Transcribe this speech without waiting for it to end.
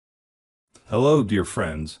Hello, dear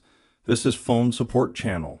friends. This is Phone Support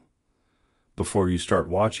Channel. Before you start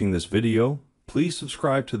watching this video, please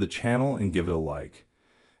subscribe to the channel and give it a like.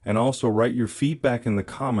 And also write your feedback in the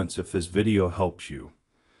comments if this video helps you,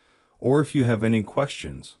 or if you have any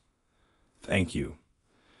questions. Thank you.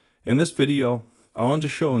 In this video, I want to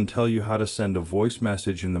show and tell you how to send a voice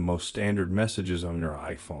message in the most standard messages on your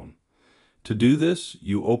iPhone. To do this,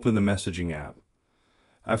 you open the messaging app.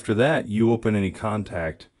 After that, you open any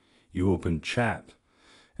contact, you open chat,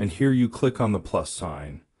 and here you click on the plus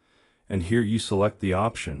sign, and here you select the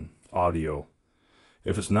option, audio.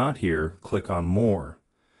 If it's not here, click on more,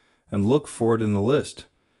 and look for it in the list,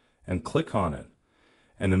 and click on it,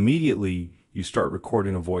 and immediately you start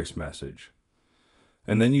recording a voice message.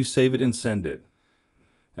 And then you save it and send it.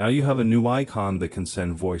 Now you have a new icon that can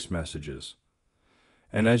send voice messages.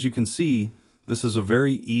 And as you can see, this is a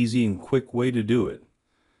very easy and quick way to do it.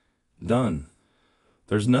 Done.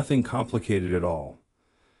 There's nothing complicated at all.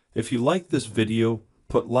 If you like this video,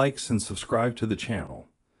 put likes and subscribe to the channel.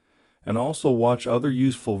 And also watch other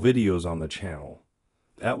useful videos on the channel.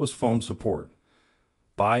 That was Phone Support.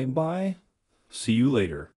 Bye bye. See you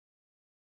later.